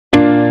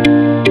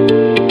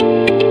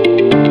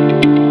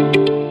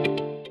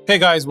Hey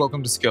guys,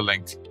 welcome to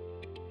Skill-Lync.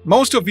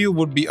 Most of you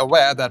would be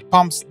aware that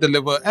pumps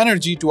deliver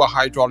energy to a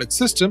hydraulic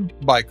system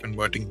by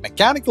converting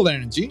mechanical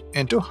energy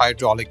into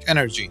hydraulic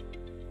energy.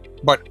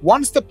 But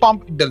once the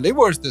pump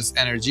delivers this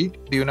energy,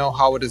 do you know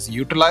how it is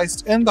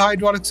utilized in the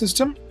hydraulic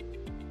system?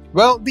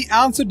 Well, the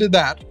answer to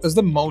that is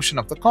the motion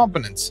of the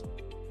components.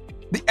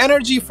 The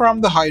energy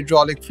from the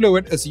hydraulic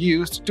fluid is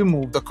used to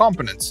move the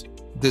components.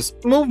 This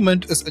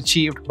movement is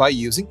achieved by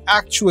using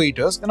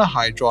actuators in a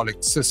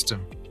hydraulic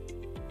system.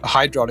 A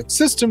hydraulic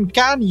system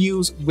can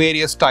use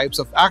various types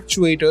of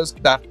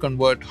actuators that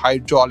convert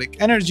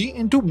hydraulic energy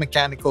into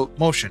mechanical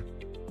motion.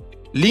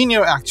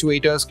 Linear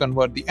actuators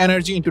convert the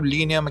energy into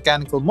linear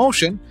mechanical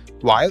motion,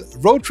 while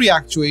rotary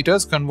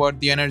actuators convert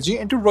the energy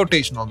into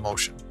rotational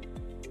motion.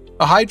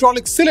 A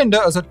hydraulic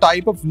cylinder is a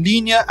type of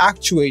linear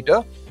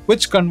actuator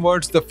which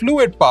converts the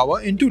fluid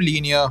power into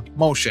linear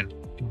motion.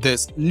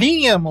 This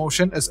linear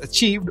motion is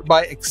achieved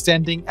by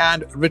extending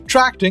and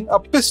retracting a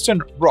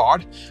piston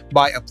rod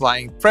by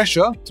applying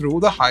pressure through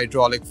the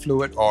hydraulic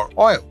fluid or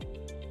oil.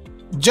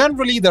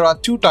 Generally, there are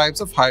two types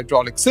of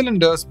hydraulic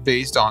cylinders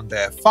based on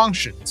their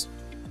functions.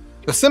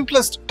 The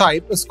simplest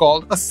type is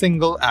called a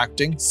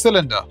single-acting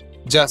cylinder.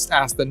 Just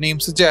as the name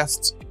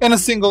suggests, in a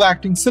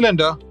single-acting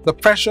cylinder, the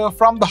pressure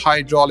from the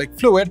hydraulic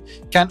fluid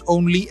can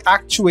only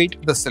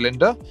actuate the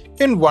cylinder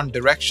in one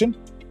direction,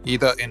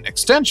 either in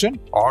extension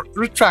or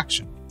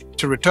retraction.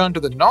 To return to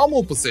the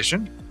normal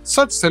position,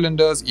 such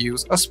cylinders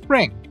use a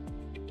spring.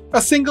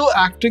 A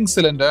single-acting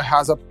cylinder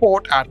has a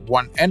port at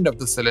one end of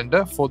the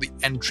cylinder for the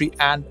entry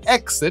and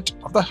exit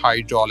of the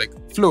hydraulic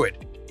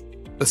fluid.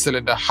 The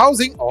cylinder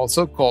housing,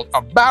 also called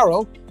a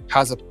barrel,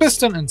 has a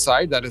piston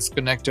inside that is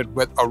connected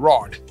with a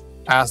rod.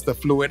 As the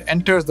fluid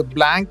enters the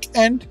blank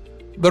end,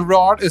 the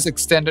rod is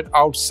extended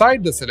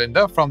outside the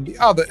cylinder from the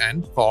other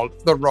end,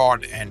 called the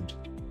rod end.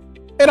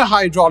 In a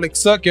hydraulic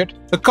circuit,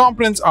 the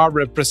components are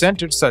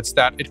represented such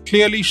that it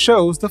clearly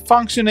shows the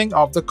functioning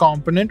of the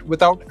component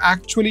without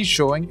actually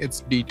showing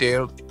its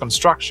detailed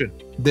construction.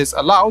 This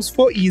allows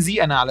for easy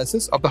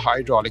analysis of the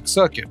hydraulic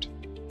circuit.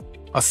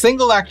 A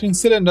single-acting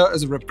cylinder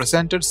is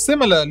represented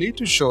similarly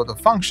to show the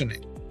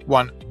functioning.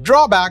 One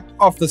drawback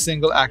of the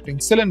single-acting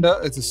cylinder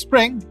is the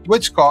spring,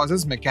 which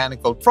causes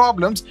mechanical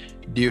problems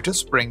due to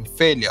spring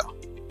failure.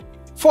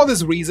 For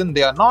this reason,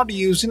 they are not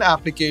used in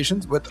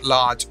applications with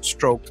large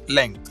stroke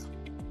length.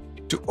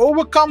 To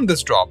overcome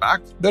this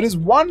drawback, there is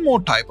one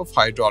more type of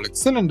hydraulic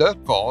cylinder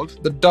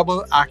called the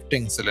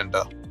double-acting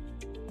cylinder.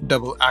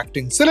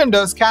 Double-acting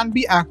cylinders can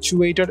be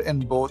actuated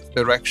in both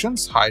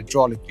directions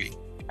hydraulically.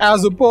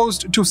 As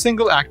opposed to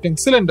single-acting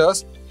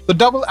cylinders, the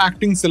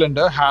double-acting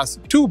cylinder has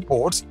two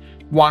ports,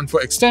 one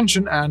for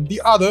extension and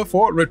the other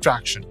for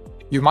retraction.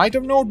 You might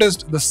have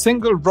noticed the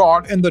single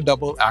rod in the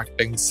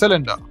double-acting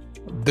cylinder.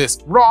 This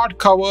rod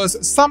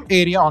covers some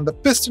area on the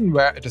piston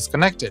where it is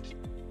connected.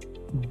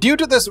 Due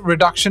to this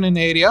reduction in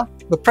area,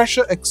 the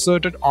pressure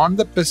exerted on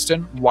the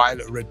piston while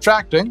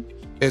retracting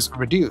is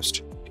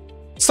reduced.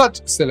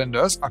 Such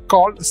cylinders are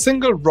called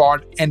single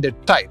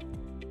rod-ended type.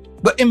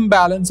 The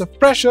imbalance of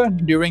pressure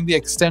during the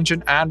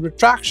extension and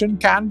retraction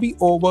can be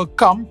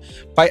overcome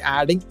by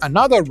adding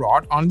another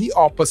rod on the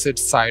opposite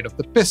side of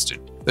the piston.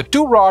 The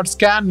two rods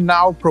can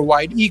now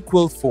provide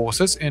equal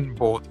forces in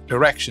both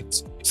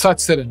directions. Such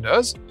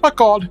cylinders are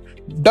called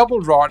double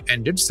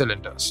rod-ended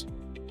cylinders.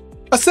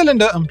 A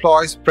cylinder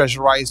employs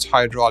pressurized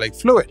hydraulic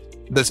fluid.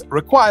 This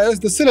requires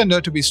the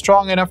cylinder to be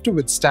strong enough to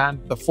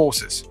withstand the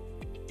forces.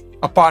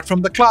 Apart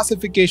from the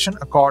classification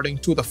according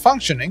to the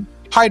functioning,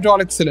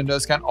 hydraulic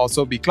cylinders can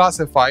also be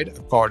classified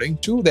according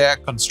to their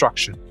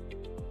construction.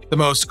 The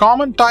most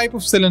common type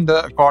of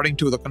cylinder according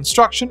to the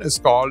construction is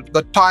called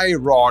the tie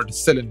rod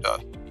cylinder.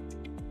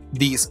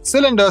 These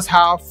cylinders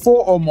have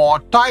 4 or more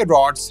tie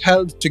rods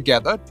held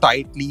together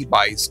tightly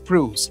by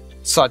screws.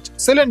 Such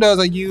cylinders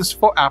are used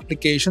for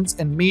applications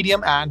in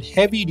medium and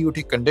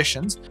heavy-duty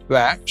conditions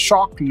where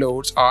shock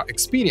loads are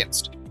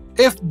experienced.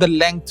 If the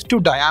length to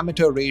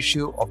diameter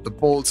ratio of the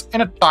bolts in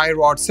a tie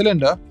rod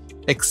cylinder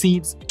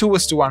exceeds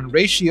 2:1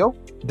 ratio,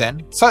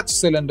 then such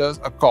cylinders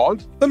are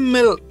called the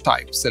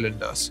mill-type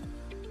cylinders.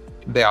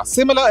 They are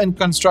similar in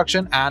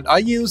construction and are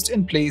used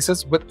in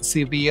places with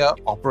severe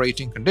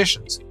operating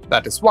conditions.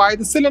 That is why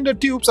the cylinder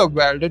tubes are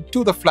welded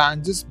to the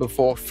flanges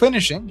before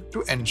finishing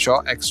to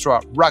ensure extra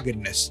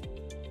ruggedness.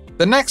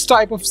 The next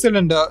type of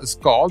cylinder is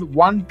called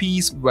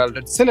one-piece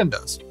welded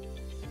cylinders.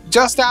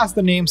 Just as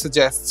the name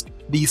suggests,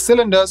 these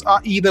cylinders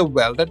are either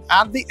welded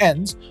at the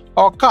ends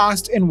or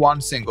cast in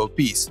one single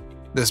piece.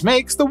 This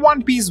makes the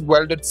one-piece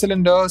welded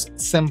cylinders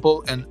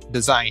simple in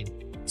design.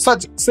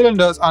 Such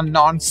cylinders are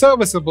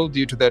non-serviceable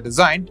due to their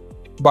design,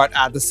 but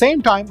at the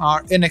same time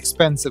are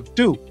inexpensive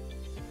too.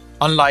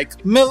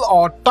 Unlike mill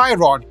or tie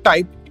rod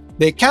type,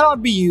 they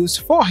cannot be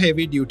used for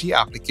heavy-duty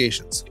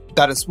applications.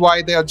 That is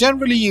why they are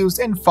generally used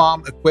in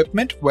farm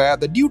equipment where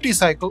the duty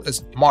cycle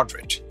is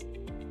moderate.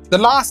 The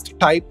last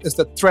type is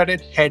the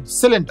threaded head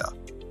cylinder.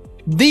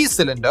 These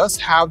cylinders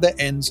have their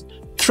ends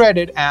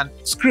threaded and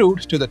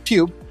screwed to the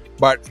tube,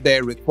 but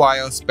they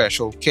require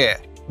special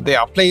care. They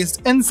are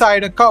placed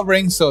inside a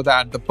covering so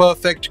that the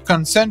perfect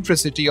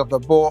concentricity of the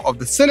bore of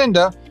the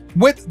cylinder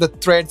with the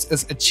threads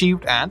is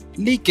achieved and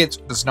leakage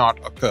does not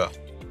occur.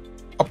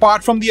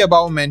 Apart from the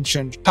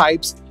above-mentioned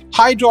types,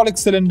 hydraulic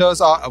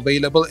cylinders are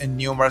available in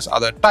numerous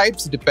other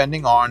types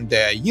depending on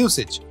their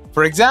usage.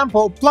 For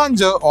example,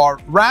 plunger or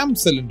ram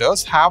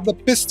cylinders have the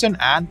piston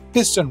and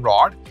piston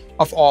rod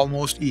of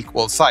almost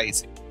equal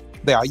size.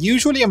 They are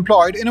usually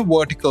employed in a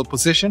vertical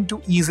position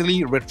to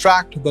easily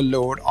retract the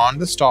load on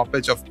the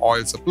stoppage of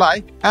oil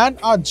supply and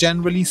are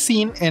generally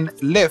seen in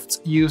lifts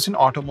used in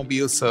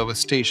automobile service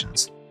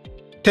stations.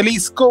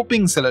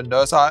 Telescoping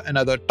cylinders are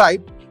another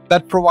type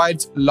that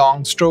provides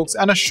long strokes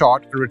and a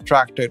short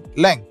retracted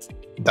length.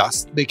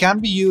 Thus, they can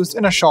be used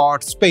in a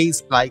short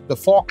space like the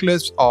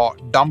forklifts or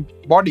dump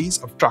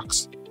bodies of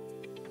trucks.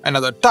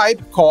 Another type,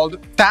 called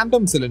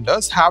tandem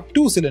cylinders, have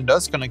two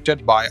cylinders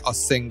connected by a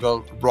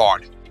single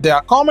rod. They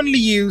are commonly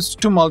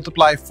used to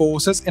multiply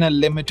forces in a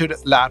limited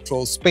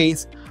lateral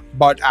space,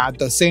 but at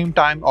the same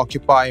time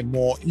occupy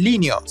more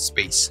linear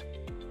space.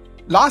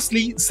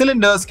 Lastly,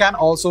 cylinders can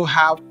also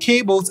have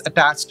cables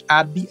attached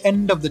at the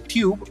end of the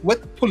tube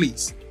with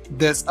pulleys.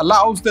 This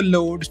allows the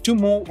load to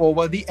move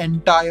over the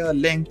entire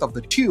length of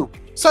the tube.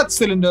 Such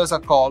cylinders are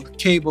called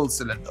cable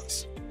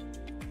cylinders.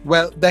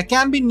 Well, there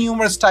can be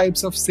numerous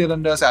types of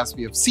cylinders as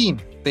we have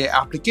seen. Their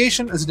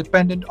application is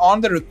dependent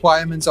on the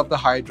requirements of the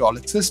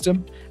hydraulic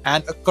system,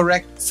 and a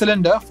correct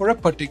cylinder for a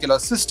particular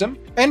system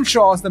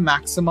ensures the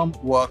maximum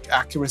work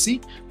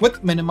accuracy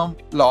with minimum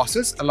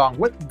losses along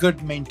with good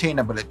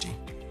maintainability.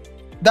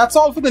 That's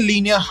all for the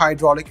linear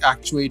hydraulic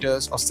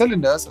actuators or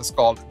cylinders as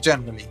called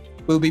generally.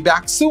 We'll be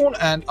back soon,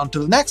 and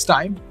until next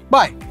time,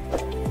 bye!